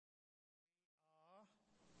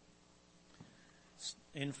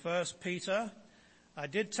in 1 Peter. I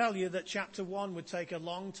did tell you that chapter 1 would take a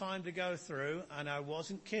long time to go through, and I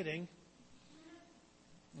wasn't kidding.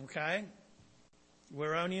 Okay?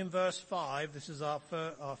 We're only in verse 5. This is our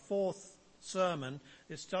fourth sermon.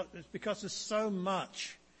 It's because there's so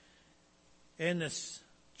much in this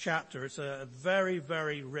chapter. It's a very,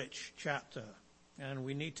 very rich chapter, and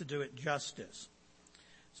we need to do it justice.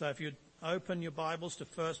 So if you open your Bibles to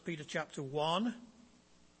 1 Peter chapter 1,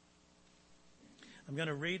 I'm going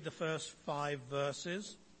to read the first 5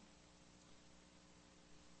 verses.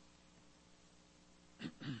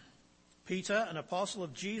 Peter, an apostle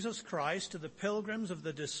of Jesus Christ, to the pilgrims of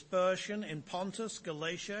the dispersion in Pontus,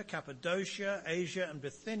 Galatia, Cappadocia, Asia, and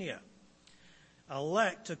Bithynia,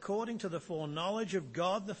 elect according to the foreknowledge of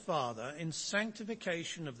God the Father in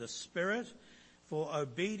sanctification of the Spirit, for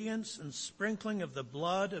obedience and sprinkling of the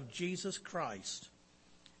blood of Jesus Christ.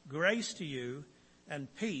 Grace to you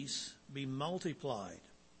and peace be multiplied.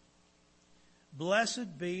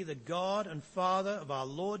 Blessed be the God and Father of our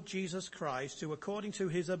Lord Jesus Christ, who according to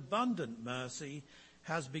his abundant mercy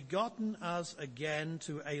has begotten us again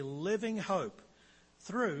to a living hope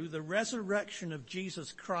through the resurrection of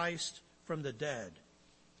Jesus Christ from the dead,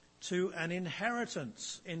 to an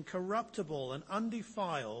inheritance incorruptible and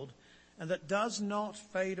undefiled, and that does not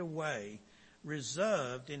fade away,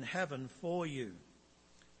 reserved in heaven for you,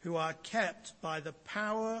 who are kept by the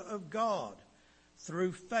power of God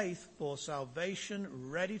through faith for salvation,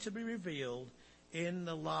 ready to be revealed in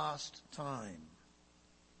the last time.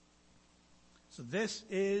 So this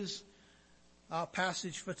is our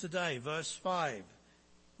passage for today, verse 5.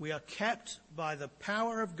 We are kept by the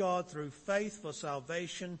power of God through faith for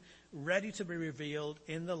salvation, ready to be revealed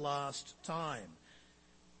in the last time.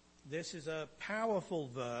 This is a powerful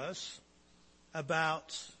verse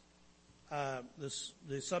about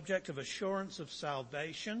the subject of assurance of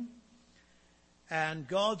salvation and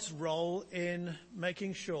God's role in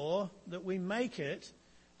making sure that we make it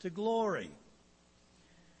to glory.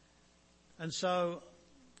 And so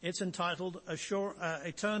it's entitled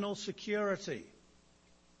Eternal Security.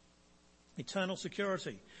 Eternal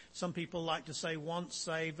security. Some people like to say once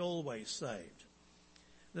saved, always saved.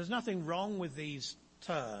 There's nothing wrong with these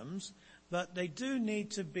terms, but they do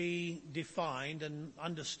need to be defined and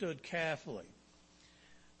understood carefully.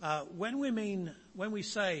 When we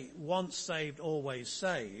say once saved, always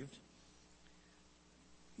saved,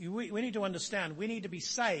 we need to understand we need to be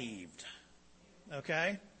saved.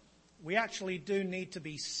 Okay? We actually do need to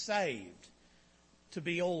be saved to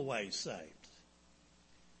be always saved.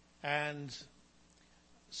 And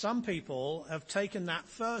some people have taken that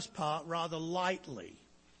first part rather lightly,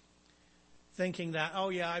 thinking that, oh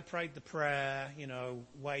yeah, I prayed the prayer,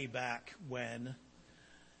 way back when,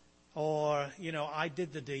 or, I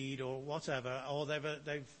did the deed or whatever, or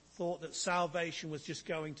they've thought that salvation was just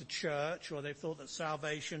going to church, or they've thought that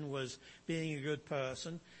salvation was being a good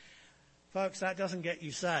person. Folks, that doesn't get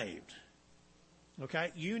you saved.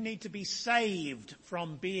 Okay? You need to be saved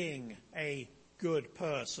from being a good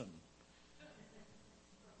person.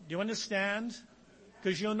 Do you understand?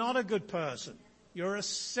 Because you're not a good person. You're a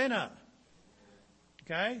sinner.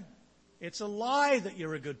 Okay? It's a lie that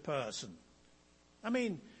you're a good person. I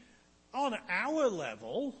mean, on our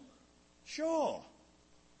level, sure.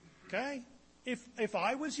 Okay? If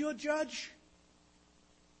I was your judge,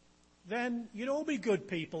 then you'd all be good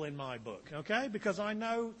people in my book, okay? Because I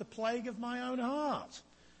know the plague of my own heart.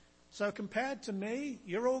 So compared to me,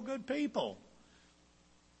 you're all good people.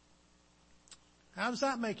 How does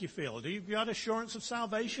that make you feel? Do you got assurance of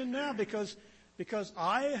salvation now because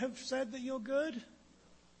I have said that you're good?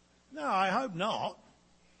 No, I hope not.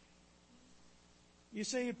 You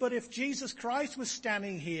see, but if Jesus Christ was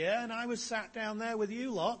standing here and I was sat down there with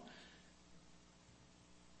you lot,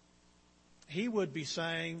 he would be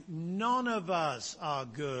saying, none of us are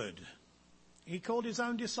good. He called his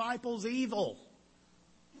own disciples evil.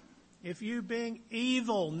 If you being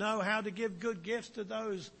evil know how to give good gifts to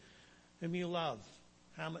those whom you love,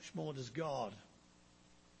 how much more does God?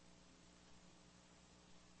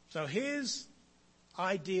 So his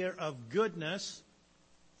idea of goodness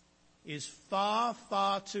is far,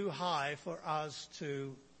 far too high for us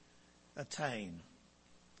to attain.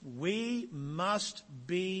 We must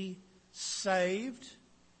be saved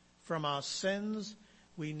from our sins.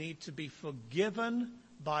 We need to be forgiven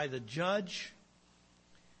by the judge.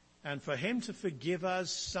 And for him to forgive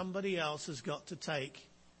us, somebody else has got to take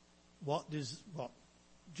what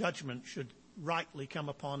judgment should rightly come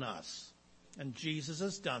upon us. And Jesus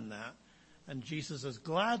has done that. And Jesus has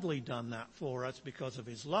gladly done that for us because of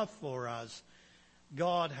his love for us.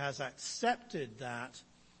 God has accepted that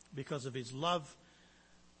because of his love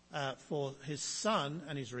for his Son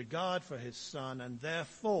and his regard for his Son, and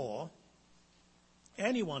therefore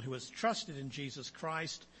anyone who has trusted in Jesus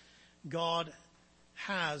Christ, God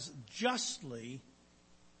has justly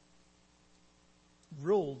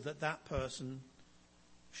ruled that that person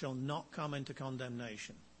shall not come into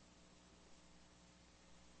condemnation.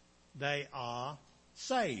 They are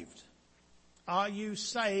saved. Are you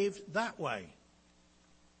saved that way?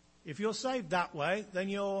 If you're saved that way, then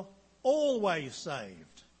you're always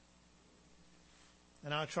saved.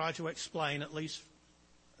 And I'll try to explain, at least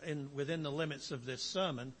within the limits of this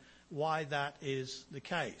sermon, why that is the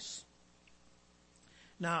case.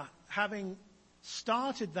 Now, having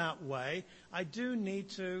started that way, I do need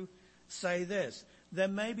to say this. There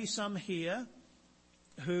may be some here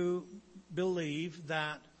who believe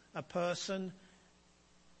that a person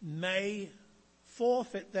may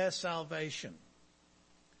forfeit their salvation.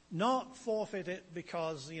 Not forfeit it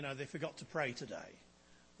because, they forgot to pray today,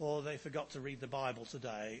 or they forgot to read the Bible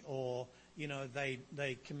today, or,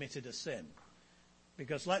 they committed a sin.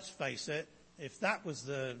 Because let's face it, if that was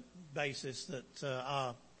the basis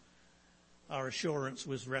that our assurance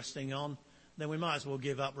was resting on, then we might as well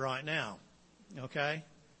give up right now. Okay?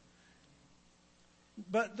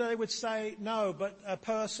 But they would say, no, but a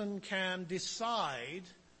person can decide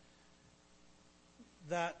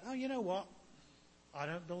that, you know what? I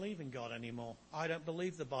don't believe in God anymore. I don't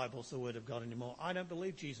believe the Bible's the Word of God anymore. I don't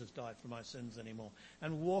believe Jesus died for my sins anymore.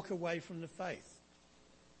 And walk away from the faith.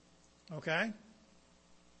 Okay?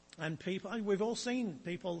 And we've all seen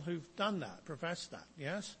people who've done that, professed that,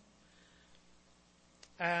 yes?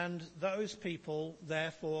 And those people,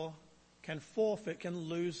 therefore, can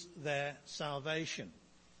lose their salvation.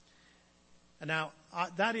 And now,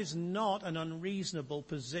 that is not an unreasonable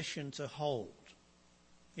position to hold.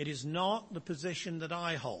 It is not the position that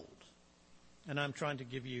I hold. And I'm trying to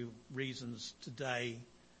give you reasons today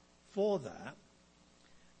for that.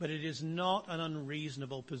 But it is not an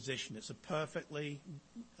unreasonable position. It's a perfectly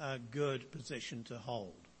good position to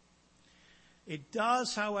hold. It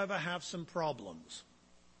does, however, have some problems,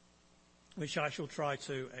 which I shall try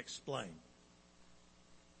to explain.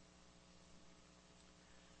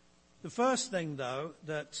 The first thing, though,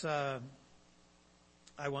 that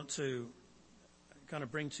I want to kind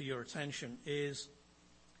of bring to your attention is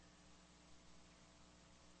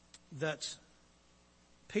that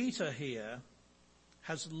Peter here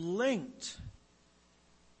has linked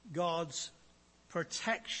God's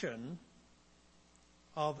protection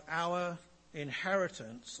of our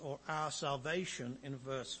inheritance or our salvation in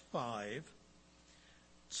verse 5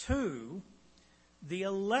 to the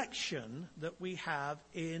election that we have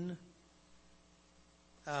in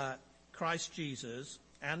Christ Jesus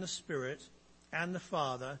and the Spirit and the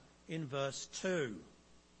Father in verse 2.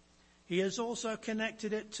 He has also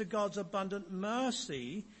connected it to God's abundant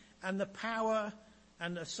mercy and the power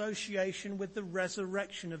and association with the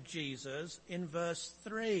resurrection of Jesus in verse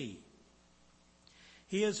 3.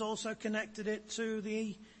 He has also connected it to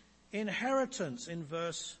the inheritance in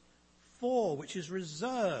verse 4, which is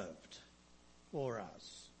reserved for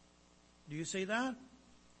us. Do you see that?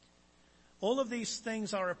 All of these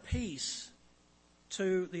things are a piece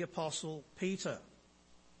to the Apostle Peter.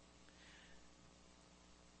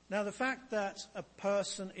 Now, the fact that a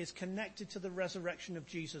person is connected to the resurrection of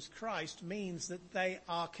Jesus Christ means that they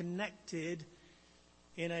are connected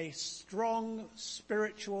in a strong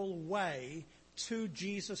spiritual way to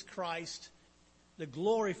Jesus Christ, the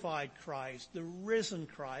glorified Christ, the risen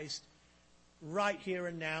Christ, right here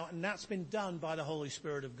and now, and that's been done by the Holy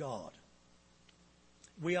Spirit of God.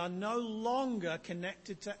 We are no longer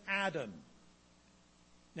connected to Adam.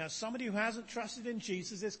 Now, somebody who hasn't trusted in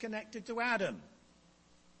Jesus is connected to Adam.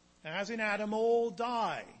 As in Adam, all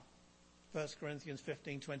die. 1 Corinthians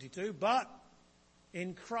 15:22. But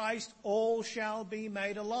in Christ, all shall be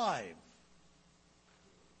made alive.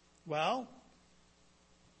 Well,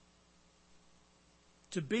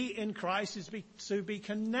 to be in Christ is to be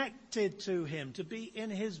connected to him, to be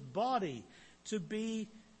in his body, to be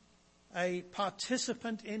a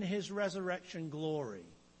participant in his resurrection glory.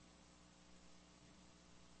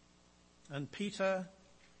 And Peter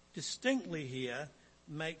distinctly here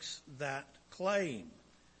makes that claim.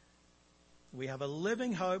 We have a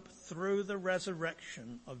living hope through the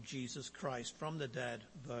resurrection of Jesus Christ from the dead,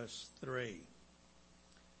 verse 3.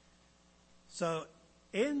 So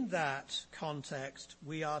in that context,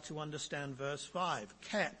 we are to understand verse 5,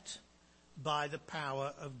 kept by the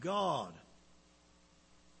power of God.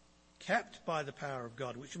 Kept by the power of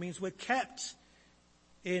God, which means we're kept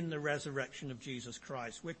in the resurrection of Jesus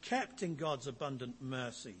Christ. We're kept in God's abundant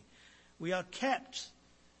mercy. We are kept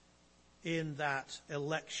in that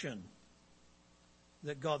election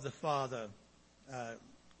that God the Father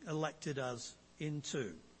elected us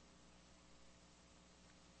into.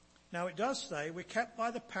 Now it does say we're kept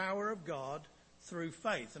by the power of God through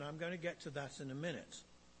faith, and I'm going to get to that in a minute.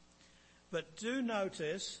 But do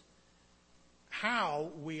notice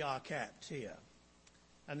how we are kept here.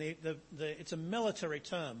 And it's a military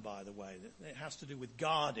term, by the way. It has to do with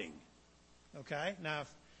guarding. Okay? Now,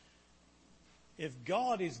 if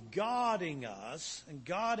God is guarding us and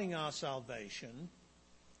guarding our salvation,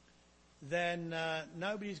 then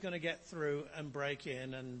nobody's going to get through and break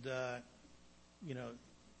in and,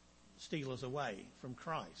 steal us away from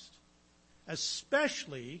Christ.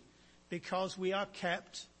 Especially because we are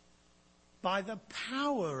kept by the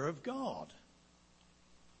power of God.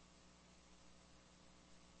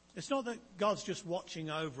 It's not that God's just watching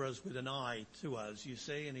over us with an eye to us, you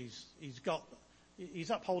see, and he's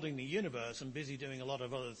upholding the universe and busy doing a lot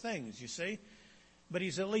of other things, you see, but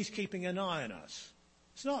he's at least keeping an eye on us.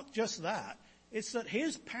 It's not just that. It's that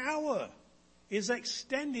his power is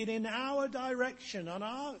extended in our direction,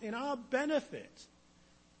 in our benefit,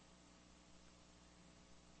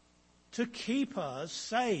 to keep us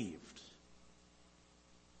saved.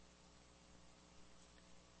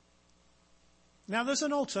 Now, there's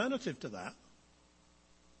an alternative to that.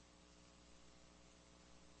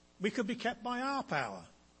 We could be kept by our power.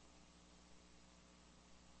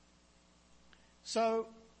 So,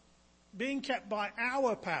 being kept by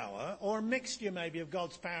our power, or a mixture maybe of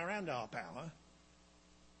God's power and our power,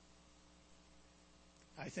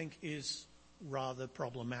 I think is rather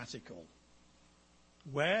problematical.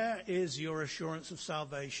 Where is your assurance of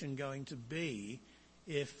salvation going to be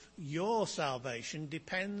if your salvation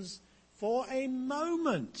depends for a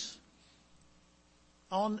moment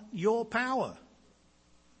on your power,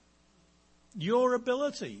 your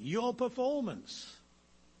ability, your performance?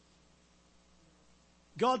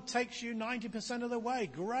 God takes you 90% of the way.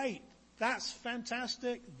 Great. That's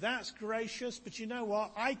fantastic. That's gracious. But you know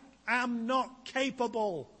what? I am not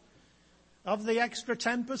capable of the extra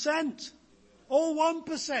 10% or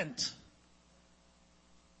 1%.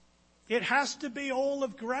 It has to be all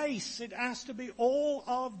of grace. It has to be all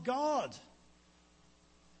of God.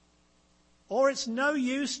 Or it's no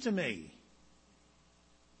use to me.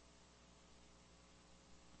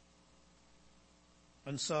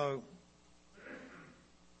 And so,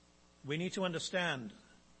 we need to understand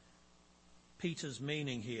Peter's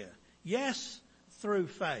meaning here. Yes, through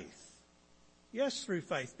faith. Yes, through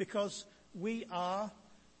faith, because we are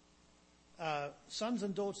sons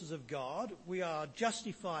and daughters of God. We are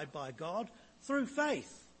justified by God through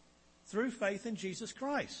faith in Jesus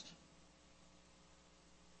Christ.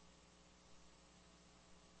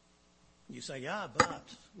 You say,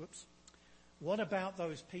 what about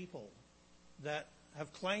those people that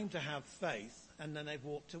have claimed to have faith and then they've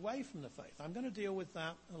walked away from the faith? I'm going to deal with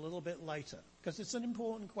that a little bit later because it's an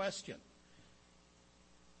important question.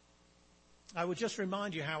 I would just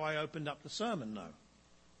remind you how I opened up the sermon though.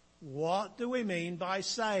 What do we mean by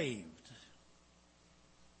saved?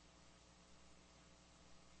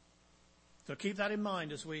 So keep that in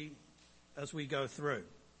mind as we go through.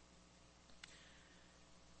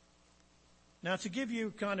 Now, to give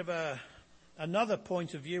you kind of another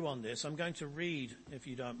point of view on this, I'm going to read, if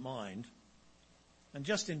you don't mind, and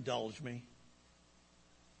just indulge me.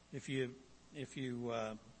 If you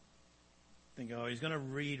think, he's going to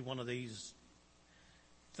read one of these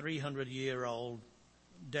 300-year-old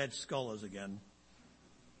dead scholars again.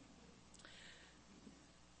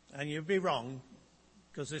 And you'd be wrong,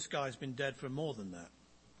 because this guy's been dead for more than that.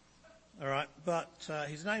 All right, but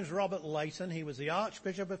his name's Robert Leighton. He was the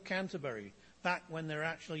Archbishop of Canterbury, back when there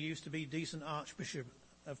actually used to be decent Archbishop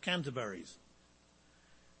of Canterbury's,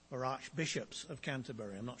 or Archbishops of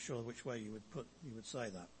Canterbury. I'm not sure which way you would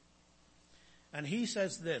say that. And he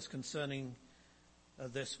says this concerning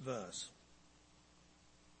this verse.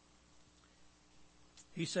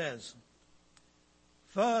 He says,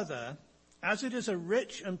 "Further, as it is a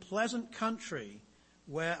rich and pleasant country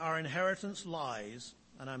where our inheritance lies,"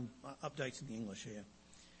 and I'm updating the English here,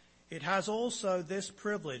 "it has also this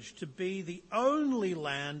privilege to be the only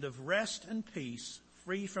land of rest and peace,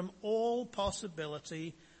 free from all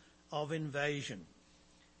possibility of invasion.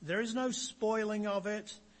 There is no spoiling of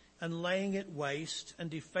it and laying it waste and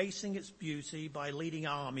defacing its beauty by leading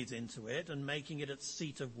armies into it and making it its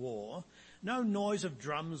seat of war. No noise of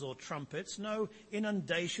drums or trumpets, no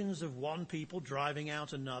inundations of one people driving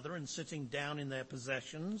out another and sitting down in their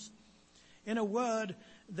possessions. In a word,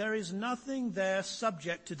 there is nothing there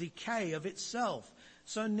subject to decay of itself,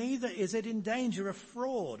 so neither is it in danger of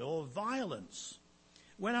fraud or violence.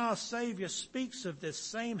 When our Saviour speaks of this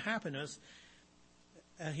same happiness,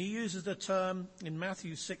 he uses the term in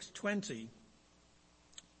Matthew 6:20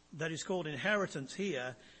 that is called inheritance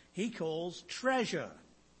here, he calls treasure.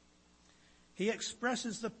 He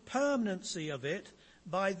expresses the permanency of it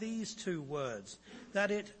by these two words,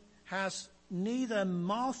 that it has neither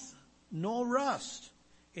moth nor rust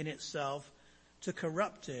in itself to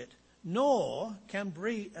corrupt it, nor can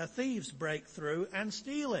thieves break through and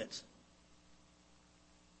steal it.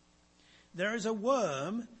 There is a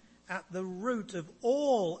worm at the root of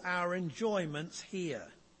all our enjoyments here.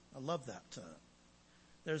 I love that term.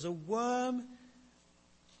 There's a worm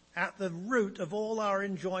at the root of all our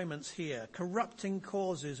enjoyments here, corrupting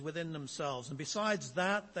causes within themselves. And besides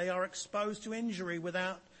that, they are exposed to injury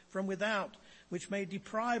from without, which may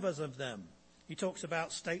deprive us of them. He talks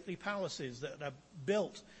about stately palaces that are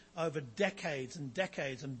built over decades and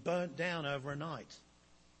decades and burnt down over a night.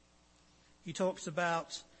 He talks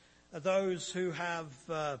about those who have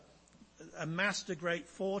amassed a great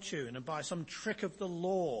fortune and by some trick of the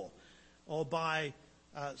law or by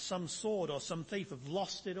some sword or some thief have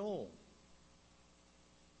lost it all.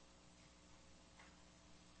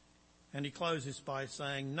 And he closes by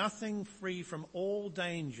saying, nothing free from all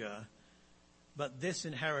danger but this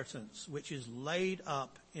inheritance, which is laid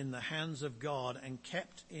up in the hands of God and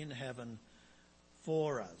kept in heaven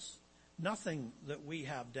for us. Nothing that we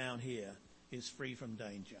have down here is free from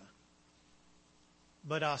danger.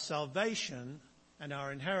 But our salvation and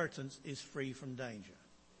our inheritance is free from danger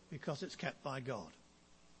because it's kept by God.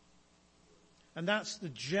 And that's the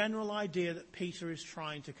general idea that Peter is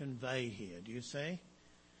trying to convey here. Do you see?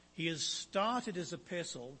 He has started his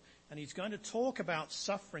epistle and he's going to talk about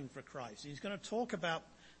suffering for Christ. He's going to talk about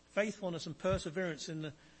faithfulness and perseverance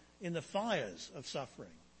in the fires of suffering.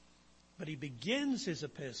 But he begins his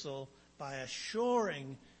epistle by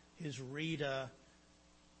assuring his reader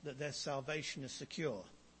that their salvation is secure.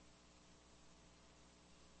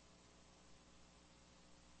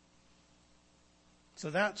 So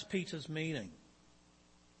that's Peter's meaning.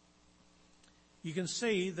 You can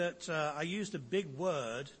see that I used a big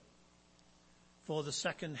word for the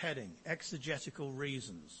second heading, exegetical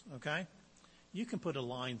reasons, okay? You can put a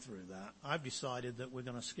line through that. I've decided that we're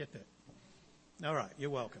going to skip it. All right, you're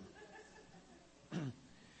welcome.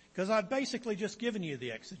 Because I've basically just given you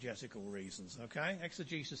the exegetical reasons, okay?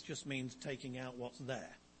 Exegesis just means taking out what's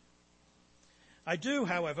there. I do,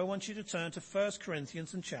 however, want you to turn to 1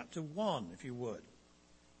 Corinthians and chapter 1, if you would.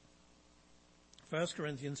 1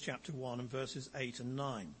 Corinthians chapter 1 and verses 8 and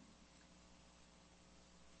 9.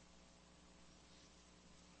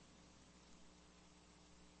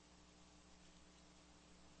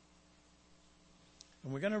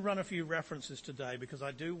 And we're going to run a few references today because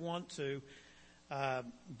I do want to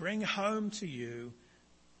bring home to you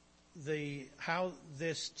how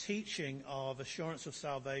this teaching of assurance of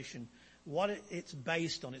salvation, what it's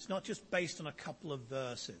based on. It's not just based on a couple of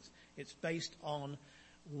verses. It's based on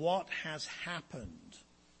what has happened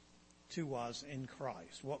to us in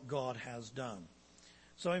Christ, what God has done.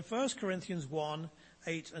 So in 1 Corinthians 1,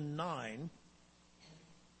 8 and 9,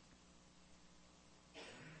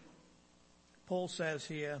 Paul says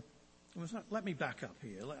here, let me back up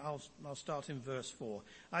here. I'll start in verse 4.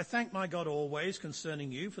 I thank my God always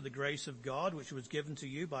concerning you for the grace of God which was given to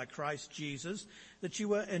you by Christ Jesus, that you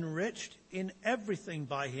were enriched in everything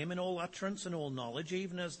by him, in all utterance and all knowledge,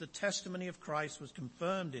 even as the testimony of Christ was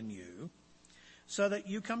confirmed in you, so that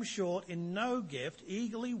you come short in no gift,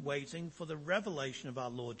 eagerly waiting for the revelation of our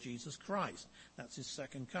Lord Jesus Christ. That's his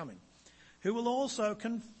second coming. Who will also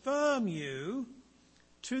confirm you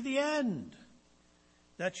to the end,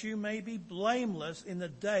 that you may be blameless in the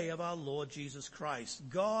day of our Lord Jesus Christ.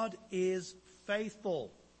 God is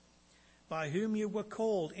faithful, by whom you were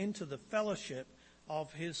called into the fellowship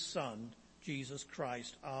of his Son, Jesus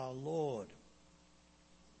Christ our Lord.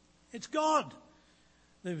 It's God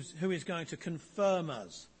who is going to confirm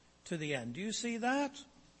us to the end. Do you see that?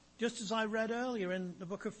 Just as I read earlier in the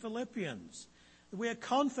book of Philippians. We are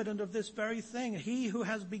confident of this very thing. He who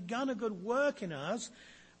has begun a good work in us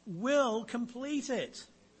will complete it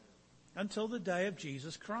until the day of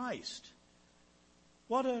Jesus Christ.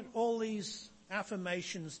 What are all these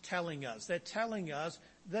affirmations telling us? They're telling us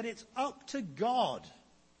that it's up to God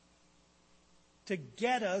to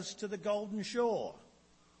get us to the golden shore.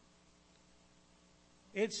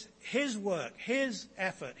 It's his work, his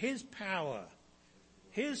effort, his power,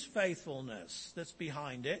 his faithfulness that's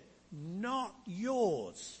behind it, not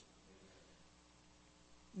yours.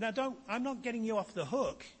 Now I'm not getting you off the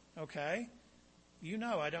hook, okay? You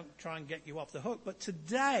know I don't try and get you off the hook, but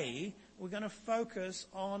today we're going to focus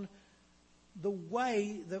on the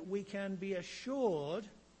way that we can be assured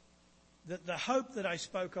that the hope that I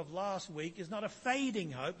spoke of last week is not a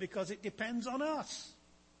fading hope because it depends on us.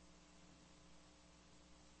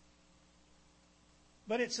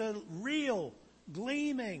 But it's a real,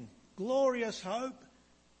 gleaming, glorious hope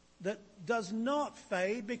that does not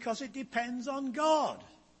fade because it depends on God.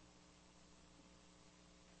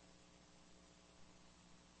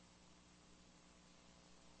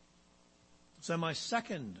 So my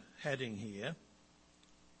second heading here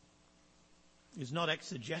is not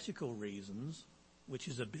exegetical reasons, which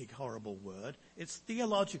is a big, horrible word. It's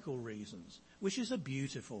theological reasons, which is a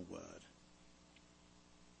beautiful word.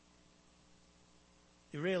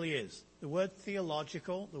 It really is. The word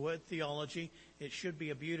theological, the word theology, it should be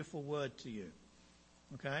a beautiful word to you.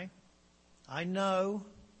 Okay? I know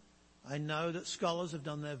that scholars have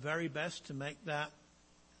done their very best to make that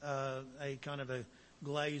a kind of a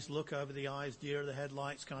glazed look over the eyes, deer of the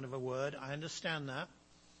headlights kind of a word. I understand that.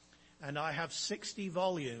 And I have 60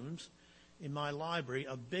 volumes in my library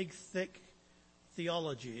of big, thick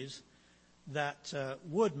theologies that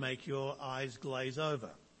would make your eyes glaze over.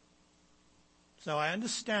 So I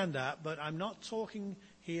understand that, but I'm not talking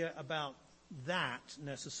here about that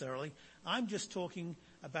necessarily. I'm just talking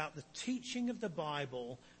about the teaching of the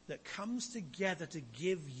Bible that comes together to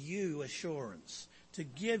give you assurance, to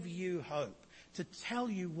give you hope, to tell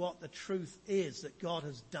you what the truth is that God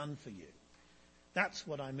has done for you. That's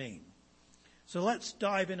what I mean. So let's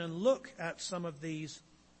dive in and look at some of these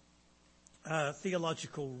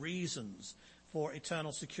theological reasons for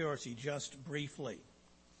eternal security just briefly.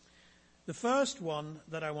 The first one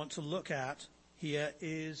that I want to look at here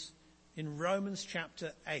is in Romans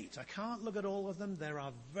chapter 8. I can't look at all of them. There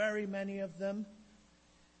are very many of them.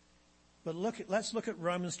 But let's look at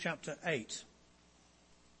Romans chapter 8,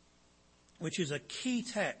 which is a key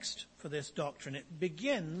text for this doctrine. It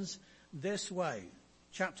begins this way.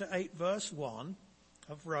 Chapter 8, verse 1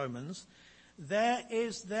 of Romans. There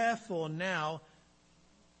is therefore now...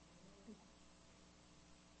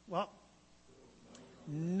 What?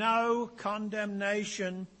 No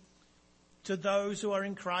condemnation to those who are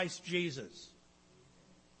in Christ Jesus.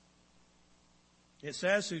 It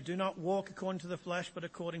says, who do not walk according to the flesh, but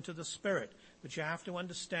according to the Spirit. But you have to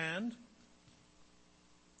understand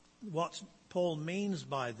what Paul means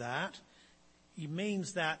by that. He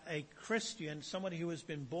means that a Christian, somebody who has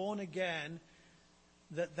been born again,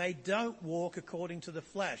 that they don't walk according to the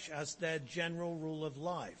flesh as their general rule of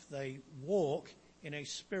life. They walk in a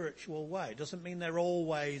spiritual way. It doesn't mean they're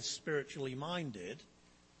always spiritually minded,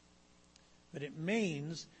 but it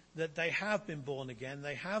means that they have been born again,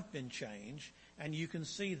 they have been changed, and you can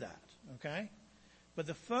see that, okay? But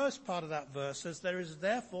the first part of that verse says, there is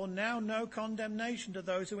therefore now no condemnation to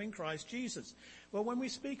those who are in Christ Jesus. Well, when we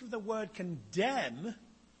speak of the word condemn,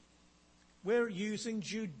 we're using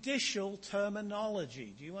judicial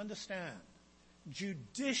terminology. Do you understand?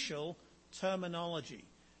 Judicial terminology.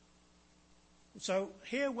 So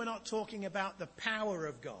here we're not talking about the power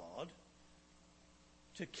of God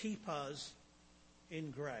to keep us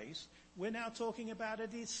in grace. We're now talking about a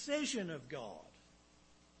decision of God.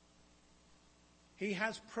 He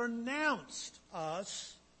has pronounced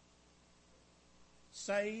us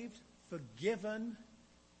saved, forgiven,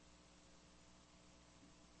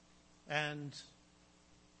 and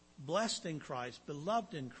blessed in Christ,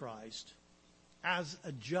 beloved in Christ, as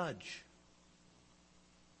a judge.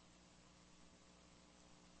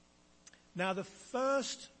 Now, the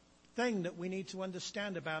first thing that we need to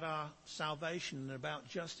understand about our salvation and about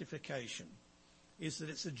justification is that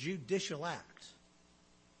it's a judicial act.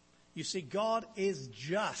 You see, God is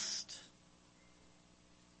just.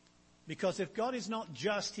 Because if God is not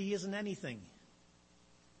just, he isn't anything.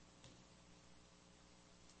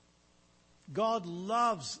 God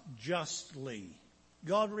loves justly.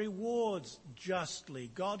 God rewards justly.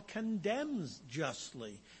 God condemns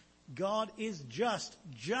justly. God is just.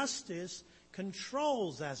 Justice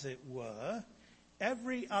controls, as it were,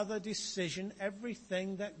 every other decision,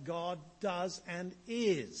 everything that God does and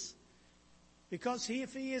is. Because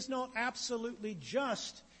if he is not absolutely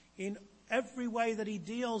just in every way that he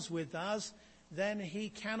deals with us, then he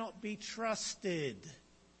cannot be trusted.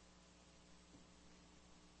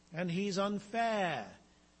 And he's unfair.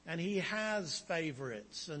 And he has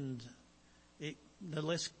favorites. And the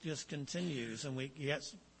list just continues. And we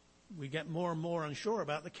get more and more unsure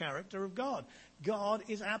about the character of God. God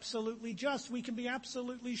is absolutely just. We can be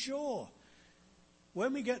absolutely sure.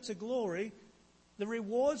 When we get to glory, the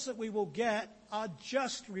rewards that we will get are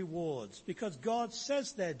just rewards because God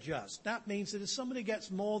says they're just. That means that if somebody gets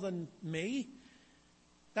more than me,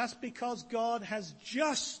 that's because God has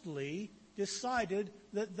justly decided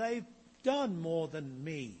that they've done more than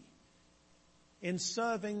me. in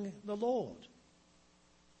serving the Lord.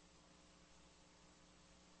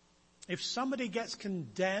 If somebody gets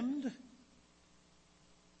condemned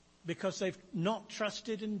because they've not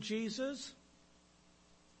trusted in Jesus,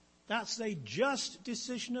 that's a just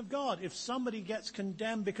decision of God. If somebody gets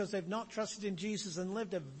condemned because they've not trusted in Jesus and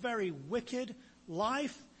lived a very wicked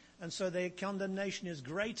life, and so their condemnation is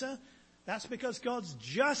greater, that's because God's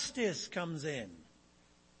justice comes in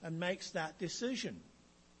and makes that decision.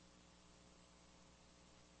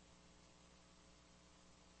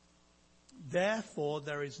 Therefore,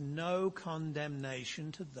 there is no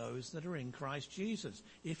condemnation to those that are in Christ Jesus.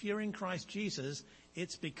 If you're in Christ Jesus,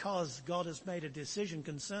 it's because God has made a decision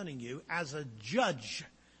concerning you as a judge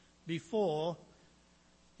before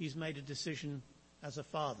he's made a decision as a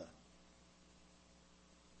father.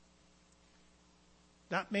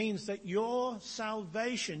 That means that your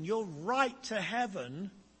salvation, your right to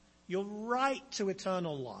heaven, your right to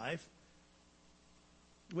eternal life,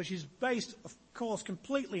 which is based, of course,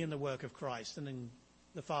 completely in the work of Christ and in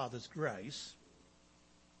the Father's grace,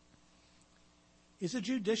 is a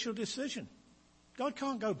judicial decision. God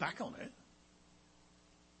can't go back on it.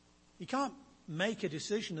 He can't make a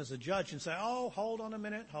decision as a judge and say, oh, hold on a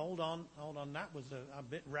minute, hold on, that was a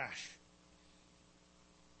bit rash.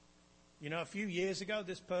 You know, a few years ago,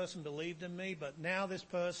 this person believed in me, but now this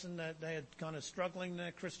person, they're kind of struggling in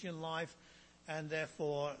their Christian life, and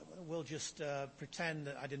therefore we'll just pretend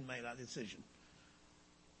that I didn't make that decision.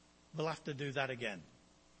 We'll have to do that again.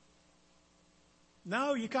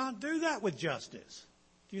 No, you can't do that with justice.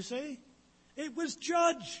 Do you see? It was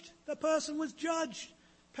judged. The person was judged.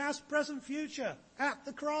 Past, present, future. At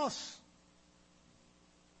the cross.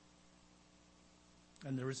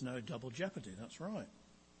 And there is no double jeopardy. That's right.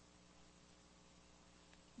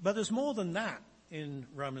 But there's more than that in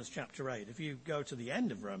Romans chapter 8. If you go to the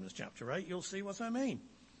end of Romans chapter 8, you'll see what I mean.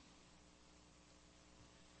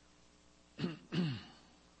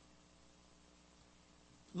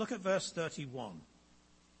 Look at verse 31.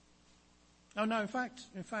 Oh no, in fact,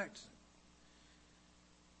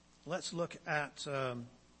 let's look at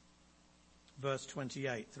verse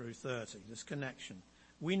 28 through 30, this connection.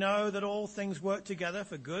 We know that all things work together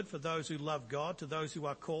for good for those who love God, to those who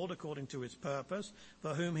are called according to his purpose,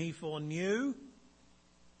 for whom he foreknew,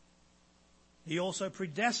 he also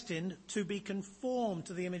predestined to be conformed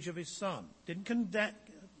to the image of his Son.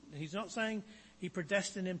 He's not saying he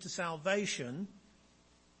predestined him to salvation.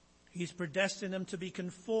 He's predestined him to be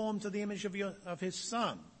conformed to the image of his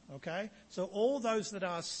Son. Okay? So all those that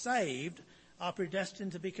are saved are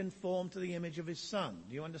predestined to be conformed to the image of his Son.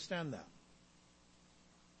 Do you understand that?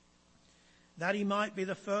 That he might be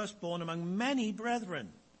the firstborn among many brethren.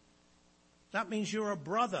 That means you're a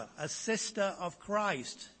brother, a sister of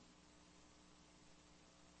Christ.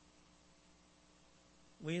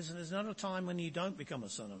 There's not a time when you don't become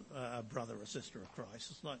a brother or sister of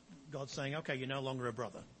Christ. It's like God saying, okay, you're no longer a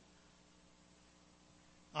brother.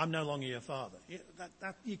 I'm no longer your father.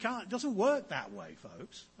 You can't, it doesn't work that way,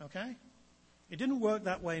 folks, okay? It didn't work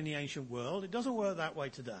that way in the ancient world. It doesn't work that way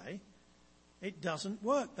today. It doesn't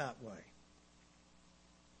work that way.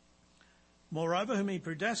 Moreover, whom he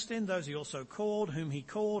predestined, those he also called. Whom he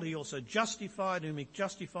called, he also justified. Whom he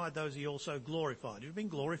justified, those he also glorified. Have you been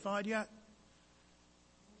glorified yet?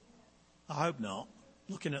 I hope not.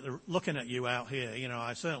 Looking at you out here,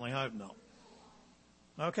 I certainly hope not.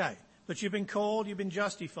 Okay. But you've been called, you've been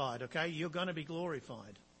justified, okay? You're going to be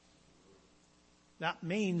glorified. That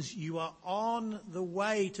means you are on the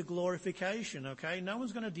way to glorification, okay? No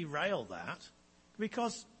one's going to derail that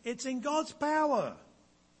because it's in God's power.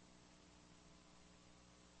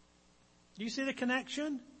 Do you see the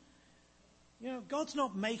connection? God's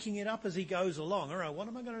not making it up as he goes along. All right, what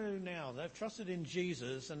am I going to do now? They've trusted in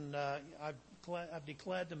Jesus and I've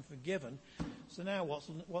declared them forgiven. So now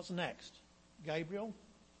what's next? Gabriel?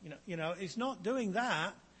 He's not doing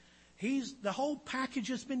that. The whole package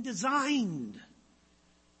has been designed.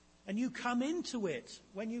 And you come into it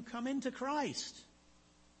when you come into Christ.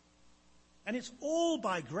 And it's all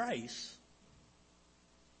by grace.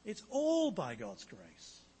 It's all by God's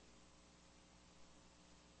grace.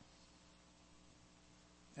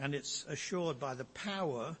 And it's assured by the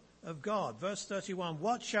power of God. Verse 31,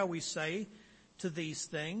 what shall we say to these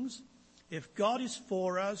things? If God is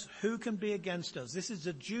for us, who can be against us? This is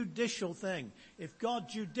a judicial thing. If God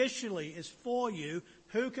judicially is for you,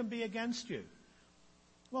 who can be against you?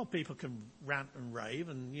 Well, people can rant and rave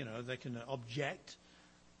and, they can object.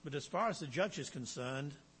 But as far as the judge is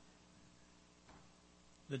concerned,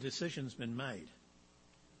 the decision's been made.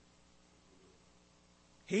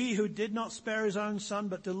 He who did not spare his own son,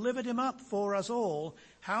 but delivered him up for us all,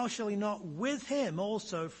 how shall he not with him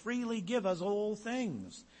also freely give us all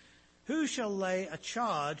things? Who shall lay a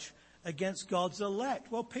charge against God's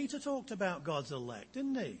elect? Well, Peter talked about God's elect,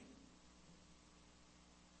 didn't he?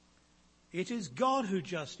 It is God who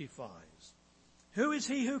justifies. Who is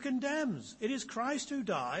he who condemns? It is Christ who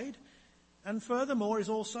died, and furthermore is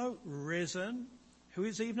also risen, who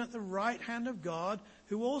is even at the right hand of God,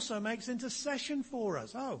 who also makes intercession for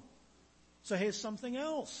us. Oh, so here's something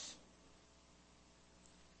else.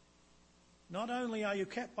 Not only are you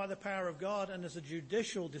kept by the power of God and has a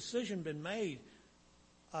judicial decision been made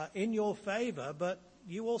in your favor, but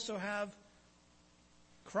you also have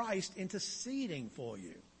Christ interceding for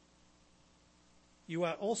you. You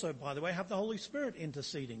are also, by the way, have the Holy Spirit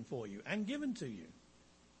interceding for you and given to you.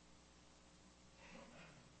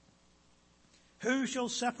 Who shall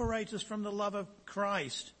separate us from the love of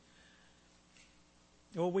Christ?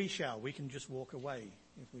 Or we can just walk away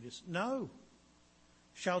if we just, no.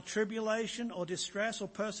 Shall tribulation or distress or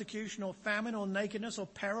persecution or famine or nakedness or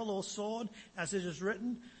peril or sword, as it is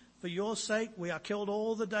written, for your sake we are killed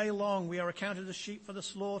all the day long. We are accounted as sheep for the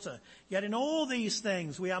slaughter. Yet in all these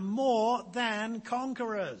things we are more than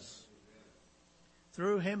conquerors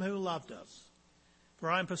through him who loved us. For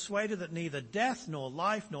I am persuaded that neither death, nor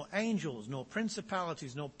life, nor angels, nor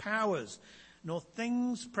principalities, nor powers, nor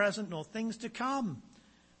things present, nor things to come,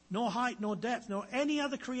 nor height, nor depth, nor any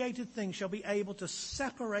other created thing shall be able to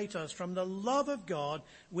separate us from the love of God,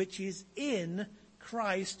 which is in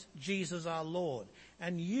Christ Jesus our Lord.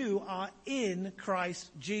 And you are in Christ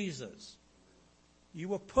Jesus. You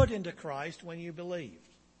were put into Christ when you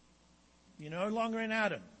believed. You're no longer in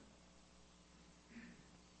Adam.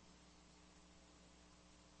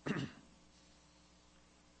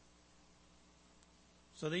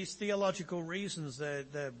 So these theological reasons,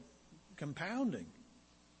 they're compounding.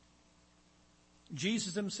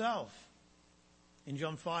 Jesus himself, in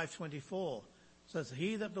John 5:24, says,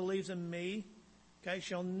 he that believes in me,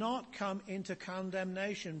 shall not come into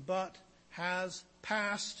condemnation, but has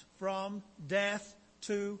passed from death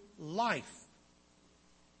to life.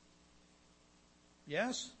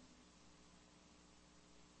 Yes?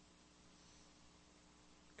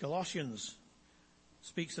 Colossians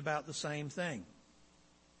speaks about the same thing.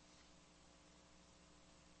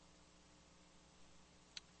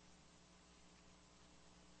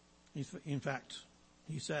 In fact,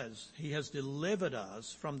 he says, he has delivered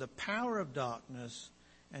us from the power of darkness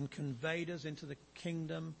and conveyed us into the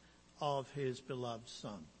kingdom of his beloved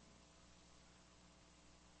Son.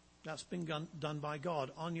 That's been done by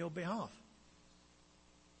God on your behalf.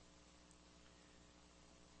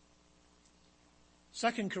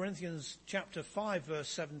 2 Corinthians chapter 5 verse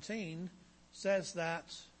 17 says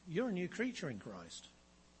that you're a new creature in Christ.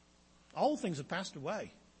 Old things have passed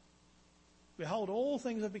away. Behold, all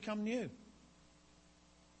things have become new.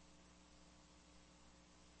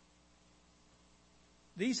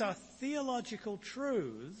 These are theological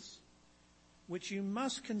truths which you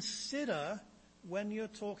must consider when you're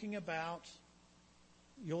talking about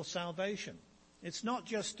your salvation. It's not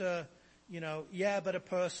just but a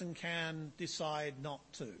person can decide not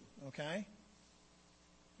to, okay?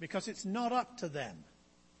 Because it's not up to them.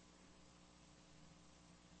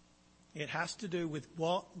 It has to do with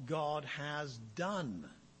what God has done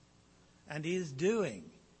and is doing.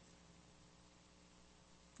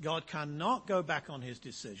 God cannot go back on his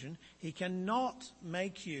decision. He cannot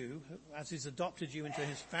make you, as he's adopted you into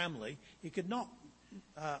his family, he could not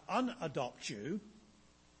unadopt you.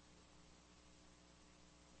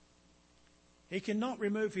 He cannot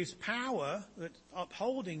remove his power that's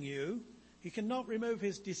upholding you. He cannot remove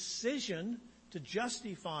his decision to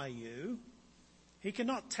justify you. He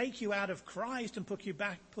cannot take you out of Christ and put you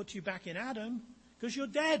back in Adam, because you're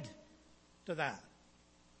dead to that.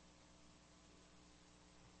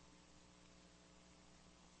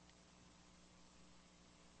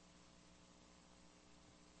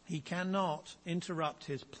 He cannot interrupt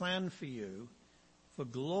his plan for you for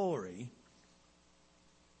glory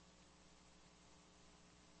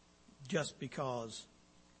just because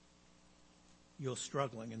you're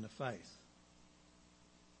struggling in the faith.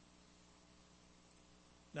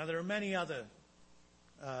 Now, there are many other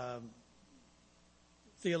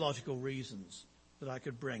theological reasons that I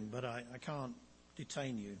could bring, but I can't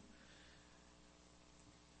detain you.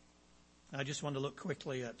 I just want to look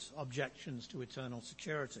quickly at objections to eternal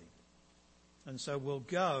security. And so we'll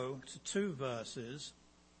go to two verses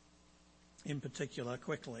in particular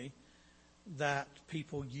quickly that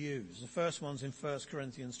people use. The first one's in 1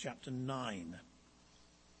 Corinthians chapter 9.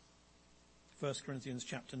 1 Corinthians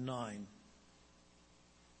chapter 9.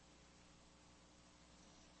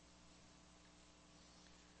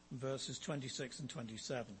 verses 26 and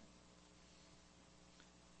 27.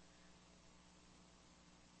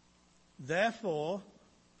 Therefore,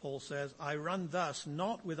 Paul says, I run thus,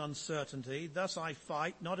 not with uncertainty. Thus I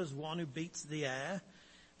fight, not as one who beats the air,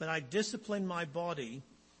 but I discipline my body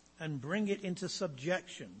and bring it into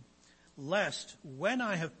subjection, lest when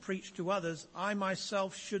I have preached to others, I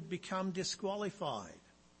myself should become disqualified.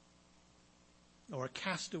 Or a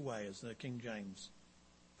castaway, as the King James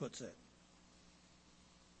puts it.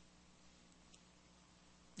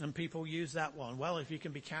 And people use that one. Well, if you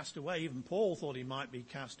can be cast away, even Paul thought he might be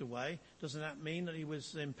cast away. Doesn't that mean that he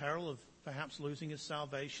was in peril of perhaps losing his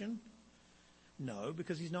salvation? No,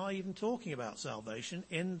 because he's not even talking about salvation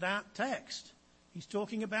in that text. He's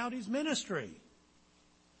talking about his ministry.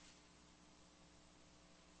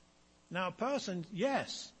 Now, a person,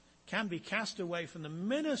 yes, can be cast away from the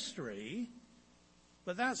ministry,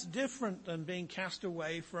 but that's different than being cast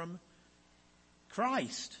away from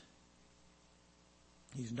Christ.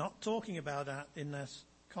 He's not talking about that in this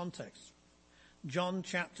context. John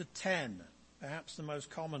chapter 10, perhaps the most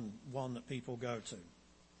common one that people go to.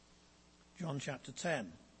 John chapter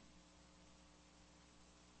 10.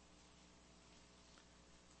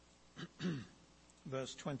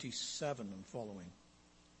 Verse 27 and following.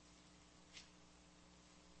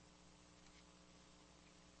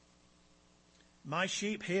 My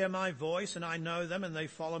sheep hear my voice, and I know them, and they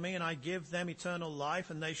follow me, and I give them eternal life,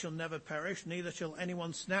 and they shall never perish, neither shall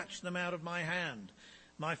anyone snatch them out of my hand.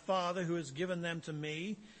 My Father, who has given them to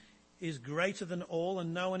me, is greater than all,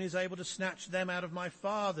 and no one is able to snatch them out of my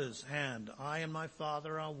Father's hand. I and my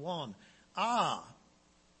Father are one.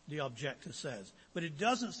 The objector says. But it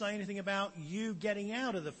doesn't say anything about you getting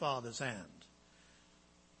out of the Father's hand.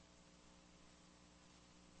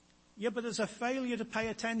 Yeah, but there's a failure to pay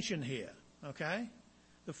attention here. Okay?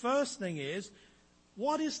 The first thing is,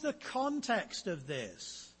 what is the context of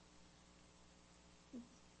this?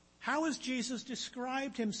 How has Jesus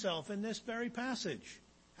described himself in this very passage?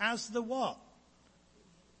 As the what?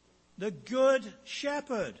 The good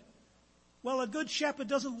shepherd. Well, a good shepherd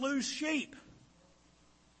doesn't lose sheep.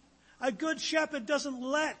 A good shepherd doesn't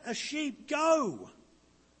let a sheep go.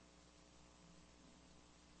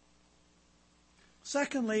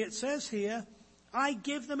 Secondly, it says here, I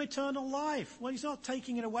give them eternal life. Well, he's not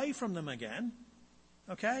taking it away from them again.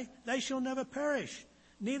 Okay? They shall never perish.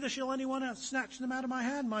 Neither shall anyone else snatch them out of my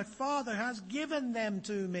hand. My Father has given them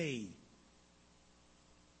to me.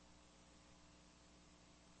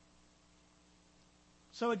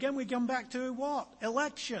 So again, we come back to what?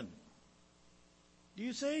 Election. Do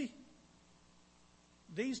you see?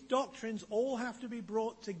 These doctrines all have to be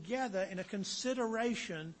brought together in a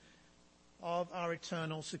consideration of our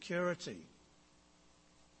eternal security.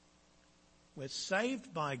 We're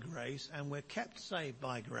saved by grace, and we're kept saved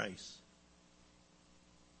by grace.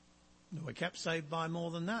 We're kept saved by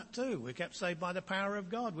more than that too. We're kept saved by the power of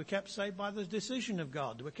God. We're kept saved by the decision of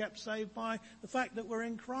God. We're kept saved by the fact that we're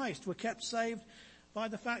in Christ. We're kept saved by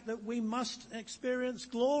the fact that we must experience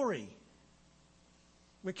glory.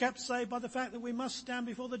 We're kept saved by the fact that we must stand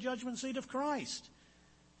before the judgment seat of Christ.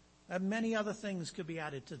 And many other things could be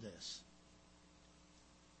added to this.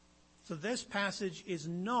 So this passage is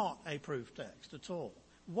not a proof text at all.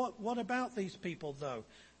 What about these people, though,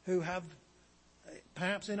 who have,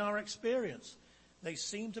 perhaps in our experience, they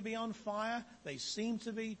seem to be on fire, they seem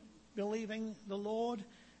to be believing the Lord,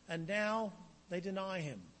 and now they deny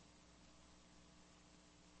him?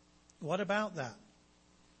 What about that?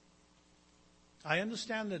 I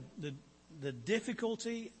understand the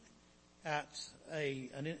difficulty at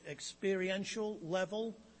an experiential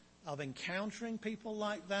level of encountering people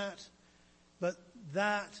like that, but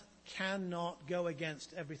that cannot go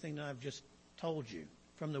against everything that I've just told you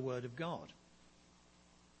from the Word of God.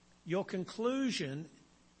 Your conclusion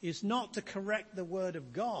is not to correct the Word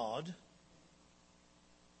of God,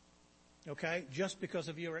 okay, just because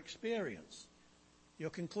of your experience.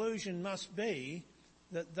 Your conclusion must be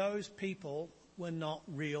that those people were not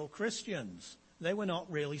real Christians. They were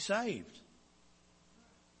not really saved.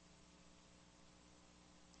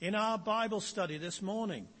 In our Bible study this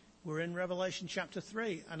morning, we're in Revelation chapter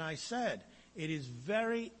 3, and I said it is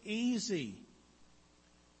very easy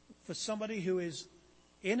for somebody who is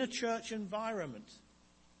in a church environment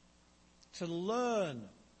to learn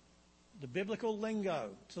the biblical lingo,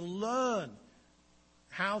 to learn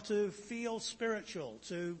how to feel spiritual,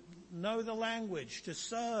 to know the language, to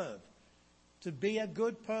serve, to be a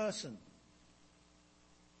good person,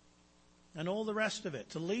 and all the rest of it,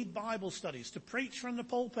 to lead Bible studies, to preach from the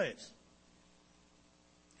pulpit,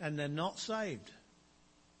 and they're not saved.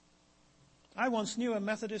 I once knew a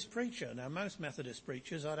Methodist preacher. Now, most Methodist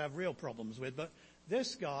preachers I'd have real problems with, but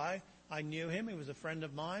This guy, I knew him. He was a friend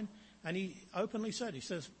of mine. And he openly said, he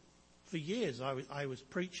says, for years I was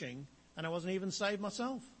preaching and I wasn't even saved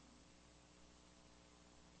myself.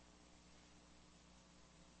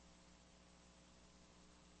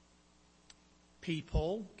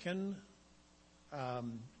 People can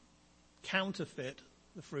counterfeit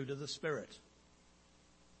the fruit of the Spirit.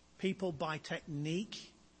 People, by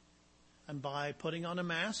technique and by putting on a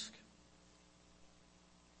mask,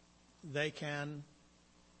 they can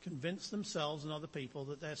convince themselves and other people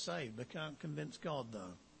that they're saved. They can't convince God,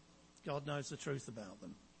 though. God knows the truth about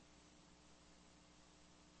them.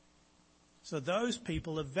 So those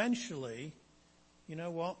people eventually, you know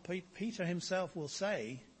what, Peter himself will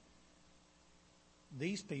say,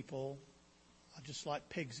 these people are just like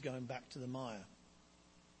pigs going back to the mire.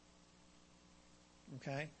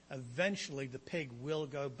 Okay? Eventually the pig will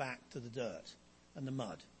go back to the dirt and the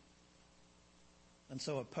mud. And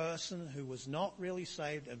so a person who was not really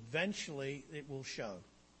saved, eventually it will show.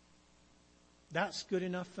 That's good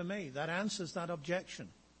enough for me. That answers that objection.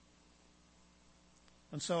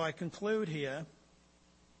 And so I conclude here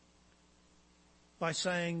by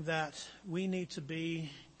saying that we need to be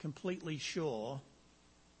completely sure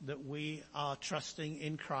that we are trusting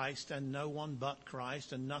in Christ and no one but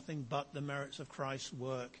Christ and nothing but the merits of Christ's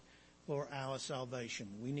work for our salvation.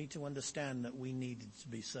 We need to understand that we needed to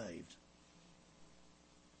be saved.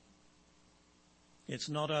 It's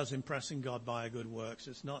not us impressing God by our good works.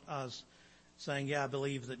 It's not us saying, yeah, I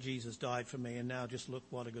believe that Jesus died for me and now just look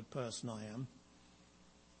what a good person I am.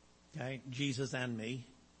 Okay, Jesus and me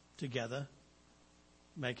together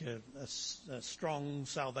make a strong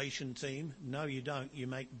salvation team. No, you don't. You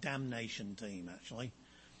make damnation team, actually.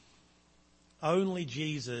 Only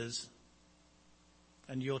Jesus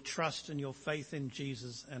and your trust and your faith in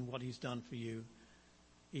Jesus and what he's done for you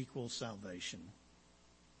equals salvation.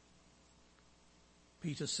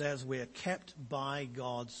 Peter says we are kept by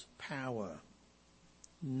God's power,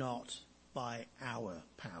 not by our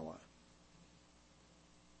power.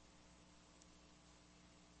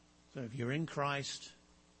 So if you're in Christ,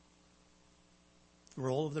 for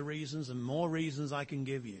all of the reasons and more reasons I can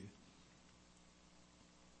give you,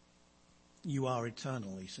 you are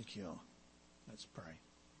eternally secure. Let's pray.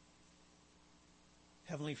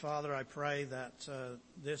 Heavenly Father, I pray that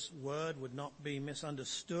this word would not be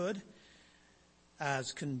misunderstood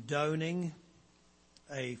as condoning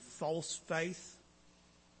a false faith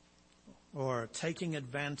or taking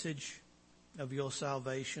advantage of your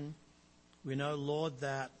salvation. We know, Lord,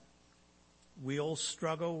 that we all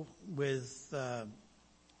struggle with the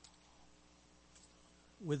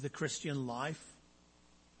Christian life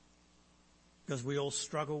because we all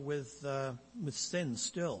struggle with sin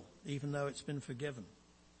still, even though it's been forgiven.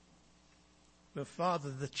 But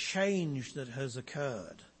Father, the change that has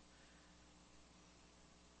occurred,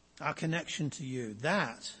 our connection to you,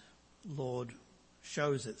 that, Lord,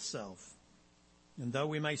 shows itself. And though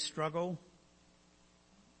we may struggle,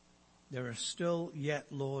 there is still yet,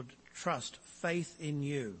 Lord, trust, faith in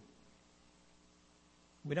you.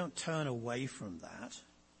 We don't turn away from that.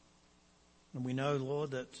 And we know,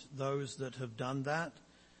 Lord, that those that have done that,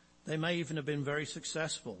 they may even have been very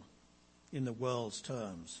successful in the world's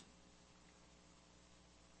terms.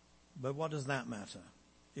 But what does that matter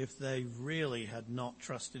if they really had not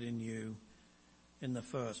trusted in you in the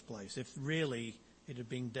first place? If really it had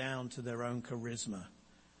been down to their own charisma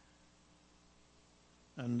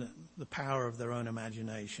and the power of their own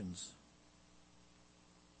imaginations.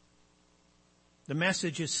 The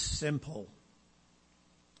message is simple.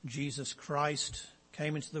 Jesus Christ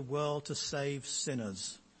came into the world to save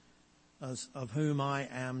sinners, of whom I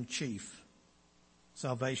am chief.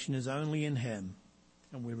 Salvation is only in him,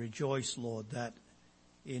 and we rejoice, Lord, that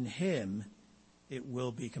in him it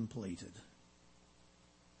will be completed.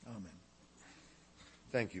 Amen.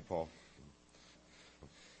 Thank you, Paul.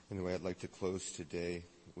 Anyway, I'd like to close today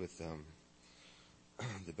with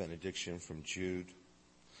the benediction from Jude.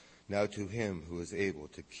 Now to him who is able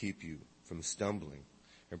to keep you from stumbling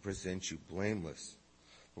and present you blameless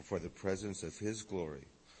before the presence of his glory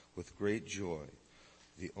with great joy,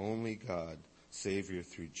 the only God, Savior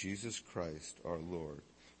through Jesus Christ our Lord,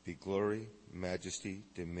 be glory, majesty,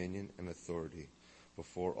 dominion, and authority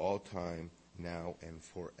before all time, now and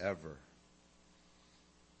forever.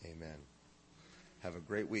 Amen. Have a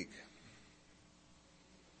great week.